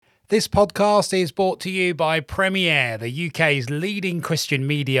This podcast is brought to you by Premier, the UK's leading Christian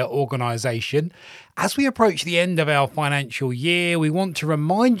media organisation. As we approach the end of our financial year, we want to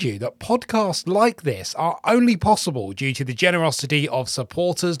remind you that podcasts like this are only possible due to the generosity of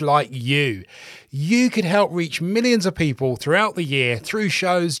supporters like you. You could help reach millions of people throughout the year through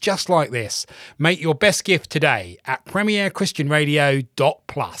shows just like this. Make your best gift today at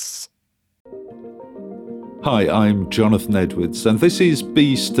premierchristianradio.plus. Hi, I'm Jonathan Edwards, and this is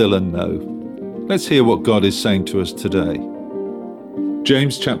Be Still and Know. Let's hear what God is saying to us today.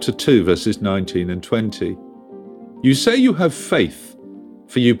 James chapter 2, verses 19 and 20. You say you have faith,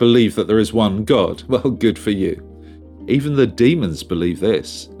 for you believe that there is one God. Well, good for you. Even the demons believe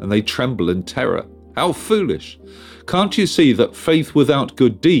this, and they tremble in terror. How foolish! Can't you see that faith without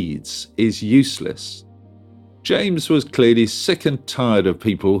good deeds is useless? James was clearly sick and tired of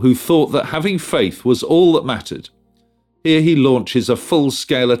people who thought that having faith was all that mattered. Here he launches a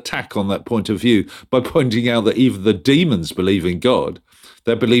full-scale attack on that point of view by pointing out that even the demons believe in God.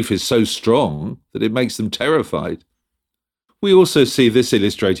 Their belief is so strong that it makes them terrified. We also see this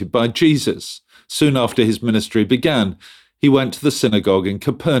illustrated by Jesus. Soon after his ministry began, he went to the synagogue in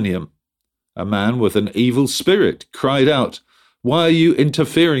Capernaum. A man with an evil spirit cried out, "Why are you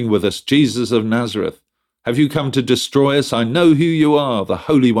interfering with us, Jesus of Nazareth? Have you come to destroy us? I know who you are, the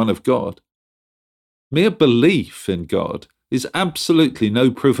Holy One of God." Mere belief in God is absolutely no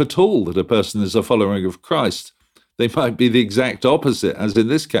proof at all that a person is a follower of Christ. They might be the exact opposite, as in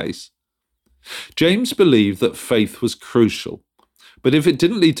this case. James believed that faith was crucial, but if it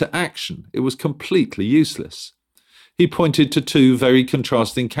didn't lead to action, it was completely useless. He pointed to two very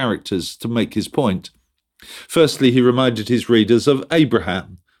contrasting characters to make his point. Firstly, he reminded his readers of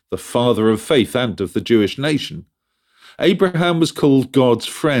Abraham, the father of faith and of the Jewish nation. Abraham was called God's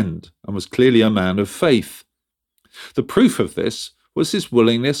friend and was clearly a man of faith. The proof of this was his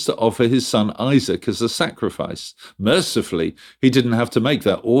willingness to offer his son Isaac as a sacrifice. Mercifully, he didn't have to make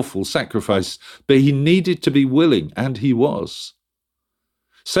that awful sacrifice, but he needed to be willing, and he was.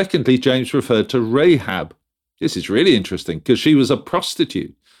 Secondly, James referred to Rahab. This is really interesting because she was a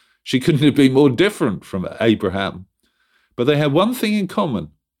prostitute. She couldn't have been more different from Abraham. But they had one thing in common.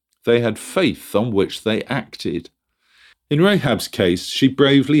 They had faith on which they acted. In Rahab's case, she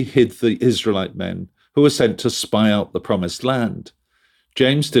bravely hid the Israelite men who were sent to spy out the promised land.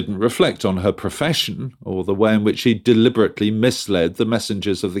 James didn't reflect on her profession or the way in which she deliberately misled the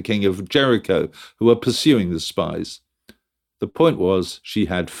messengers of the King of Jericho who were pursuing the spies. The point was she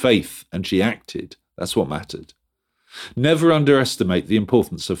had faith and she acted. That's what mattered. Never underestimate the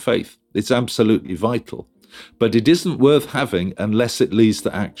importance of faith. It's absolutely vital. But it isn't worth having unless it leads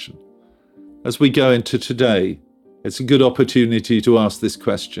to action. As we go into today, it's a good opportunity to ask this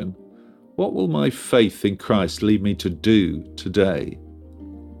question: what will my faith in Christ lead me to do today?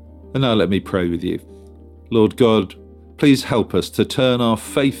 And now let me pray with you. Lord God, please help us to turn our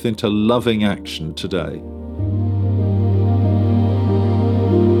faith into loving action today.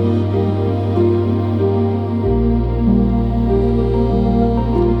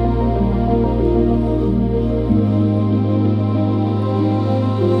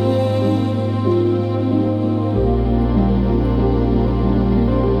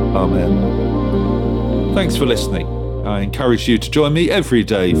 Amen. Thanks for listening. I encourage you to join me every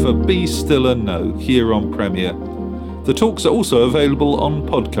day for Be Still and Know here on Premier. The talks are also available on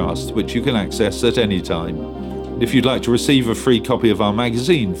podcast, which you can access at any time. If you'd like to receive a free copy of our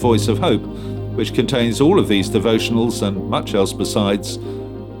magazine, Voice of Hope, which contains all of these devotionals and much else besides,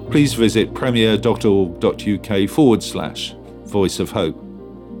 please visit premier.org.uk/Voice of Hope.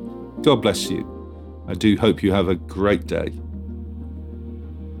 God bless you. I do hope you have a great day.